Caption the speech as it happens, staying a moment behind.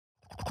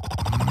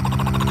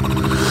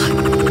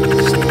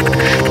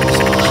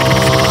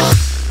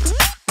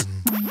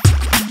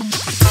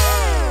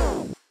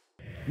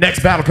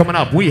Next battle coming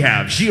up, we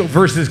have Shield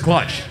versus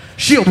Clutch.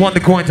 Shield won the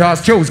coin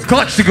toss, chose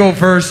Clutch to go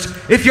first.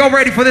 If y'all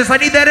ready for this, I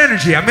need that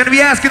energy. I'm gonna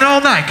be asking all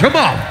night. Come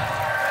on.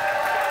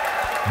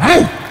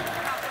 Oh.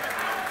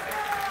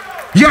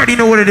 You already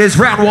know what it is.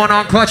 Round one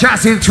on Clutch. I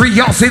say the 3,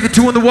 y'all say the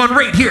 2 and the 1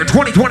 right here.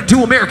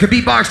 2022 American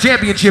Beatbox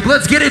Championship.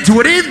 Let's get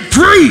into it in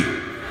 3.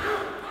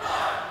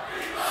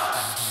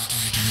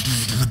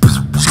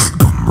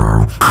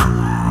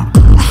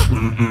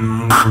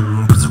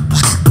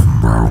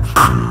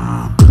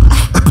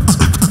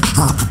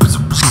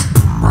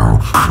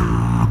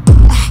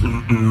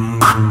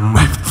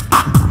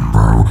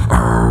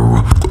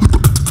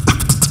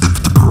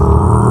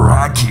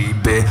 I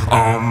keep it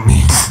on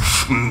me.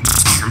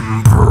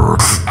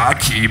 I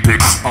keep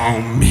it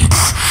on me.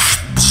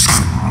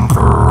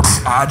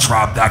 I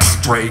drop that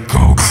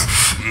Draco.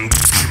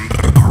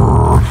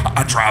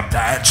 I drop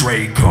that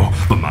Draco,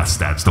 but my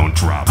stats don't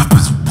drop.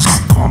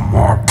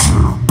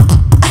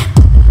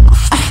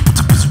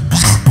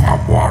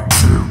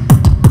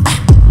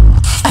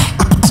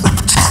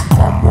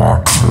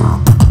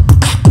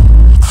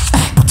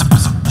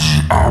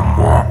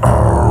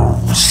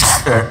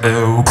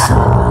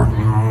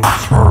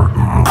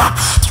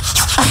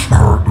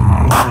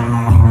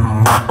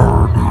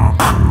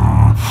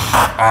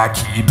 I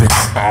keep it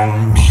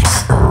on me.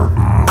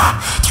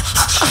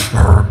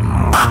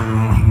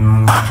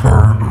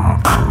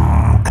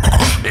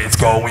 It's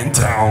going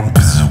down.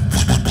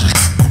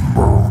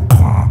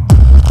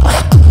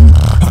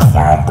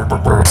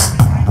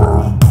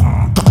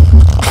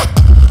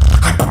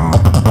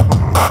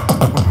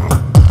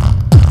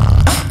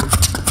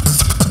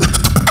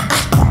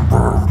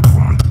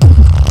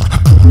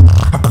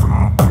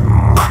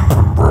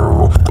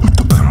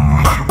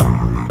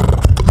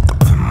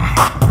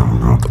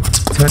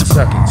 10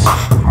 seconds.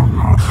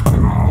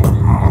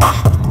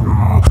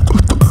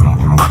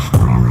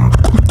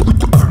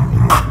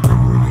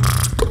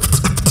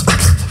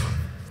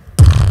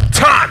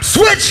 Time,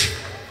 switch!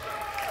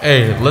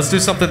 Hey, let's do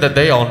something that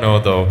they all know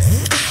though.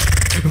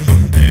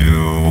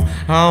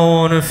 I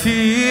wanna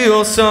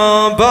feel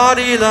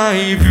somebody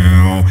like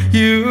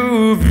you.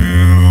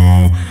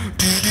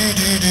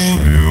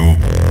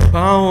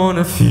 I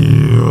wanna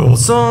feel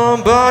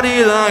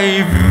somebody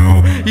like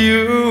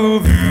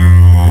you.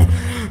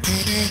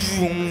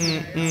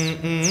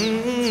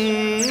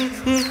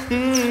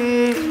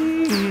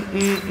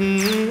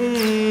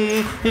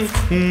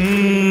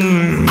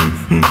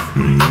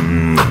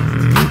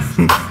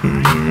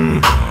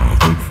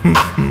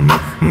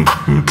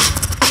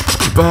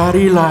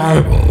 Body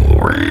like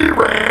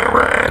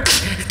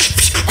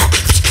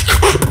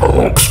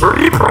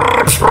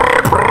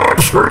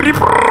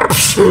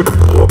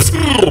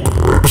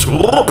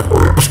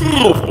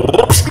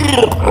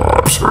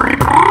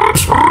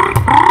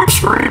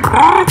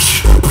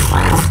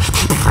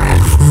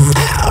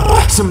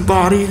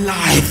somebody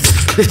like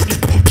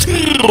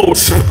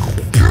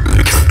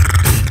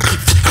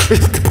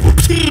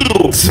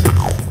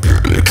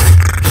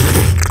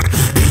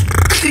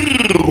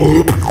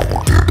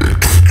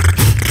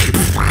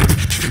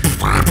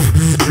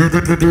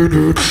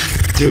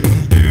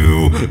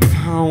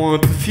I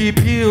want to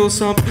feel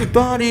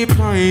somebody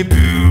play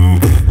boo.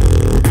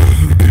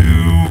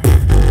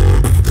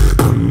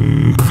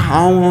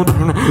 I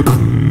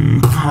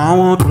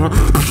want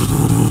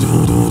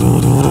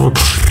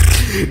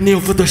kneel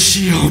for the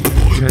shield.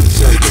 10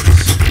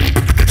 seconds.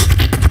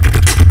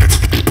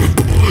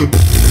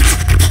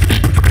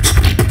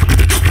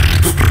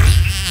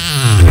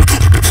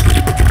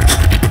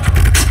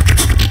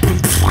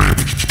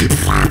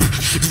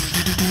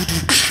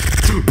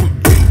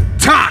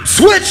 Time,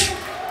 switch!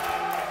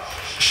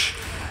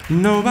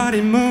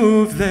 Nobody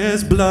move,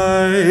 there's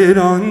blood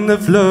on the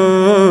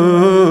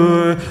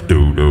floor.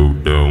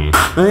 Do-do-do.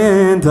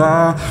 And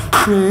I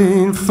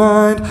can't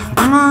find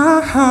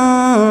my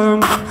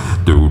heart.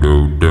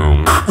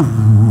 Do-do-do.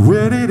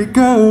 Where did it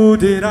go?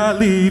 Did I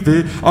leave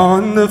it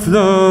on the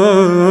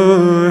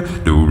floor?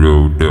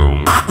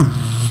 Do-do-do.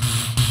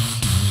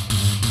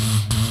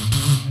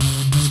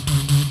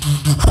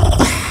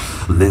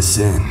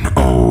 Listen,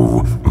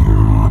 oh,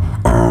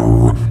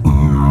 oh,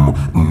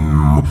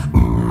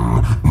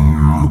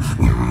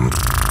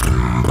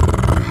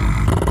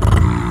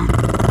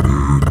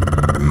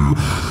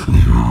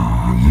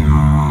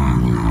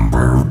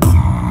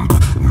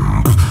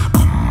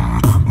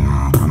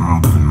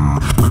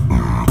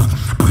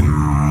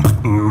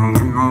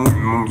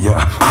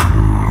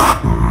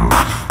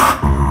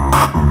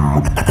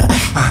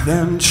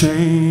 them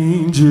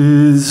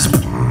changes.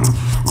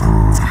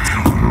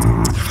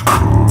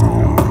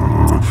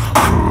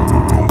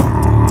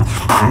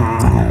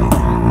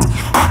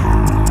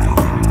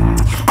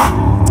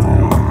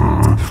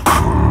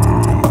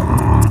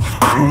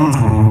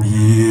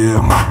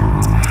 Yeah.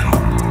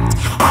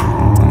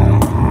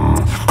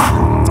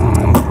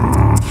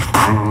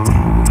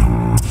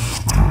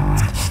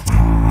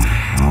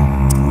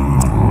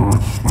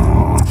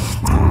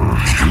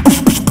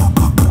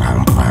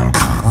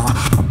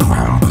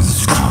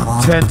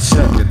 10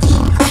 seconds.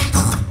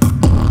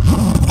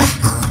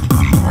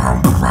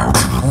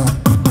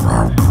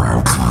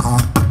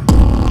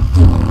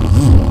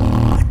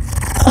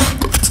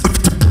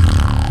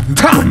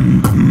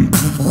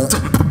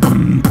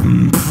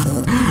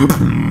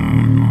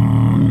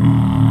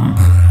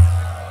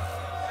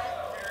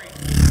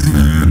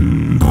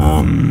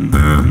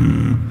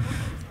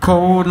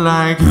 Cold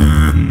like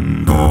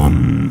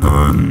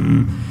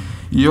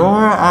your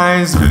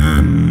eyes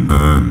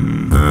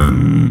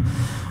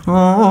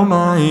oh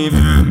my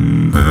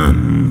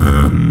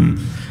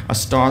I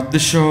start the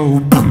show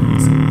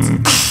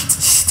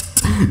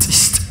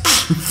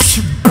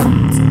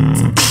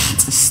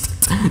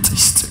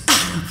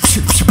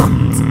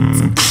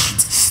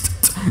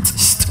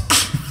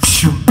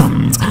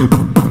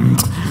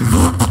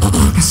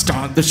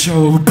start the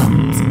show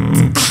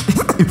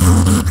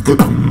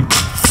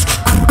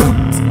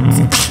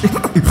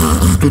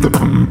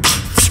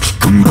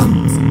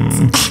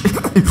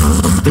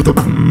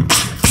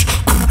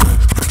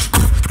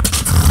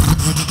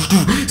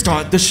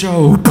start the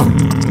show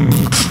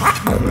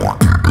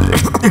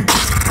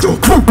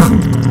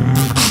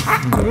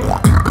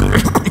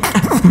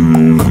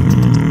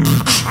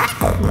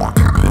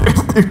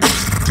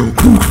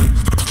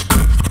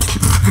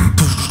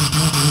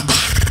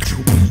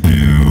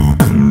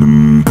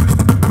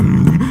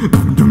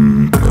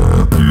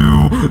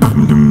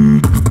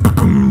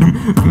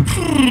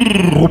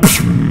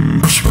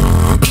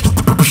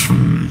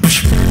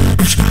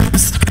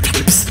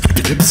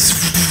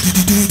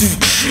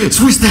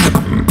Switch that.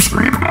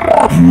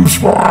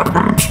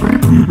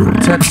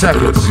 10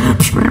 seconds.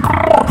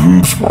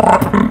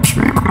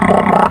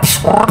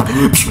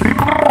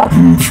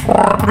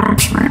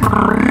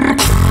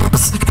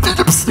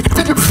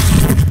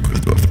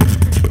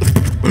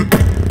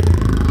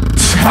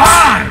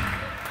 Time!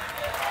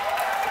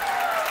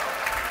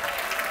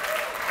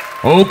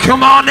 Oh,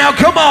 come on now,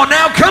 come on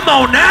now, come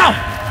on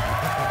now!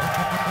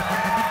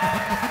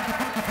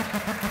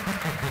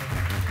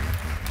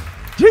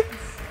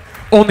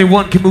 Only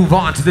one can move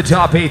on to the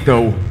top 8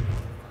 though.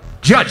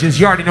 Judges,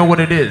 you already know what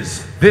it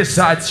is. This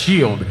side's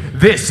Shield,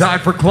 this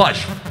side for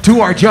Clutch. To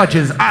our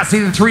judges, I say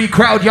the 3,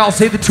 crowd, y'all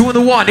say the 2 and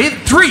the 1. In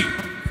 3.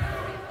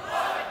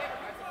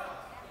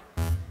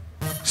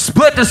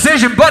 Split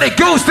decision, but it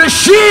goes to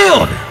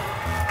Shield.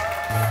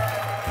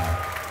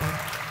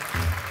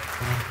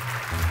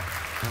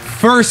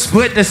 First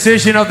split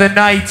decision of the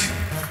night.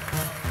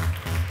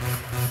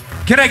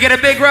 Can I get a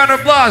big round of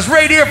applause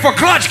right here for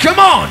Clutch? Come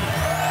on.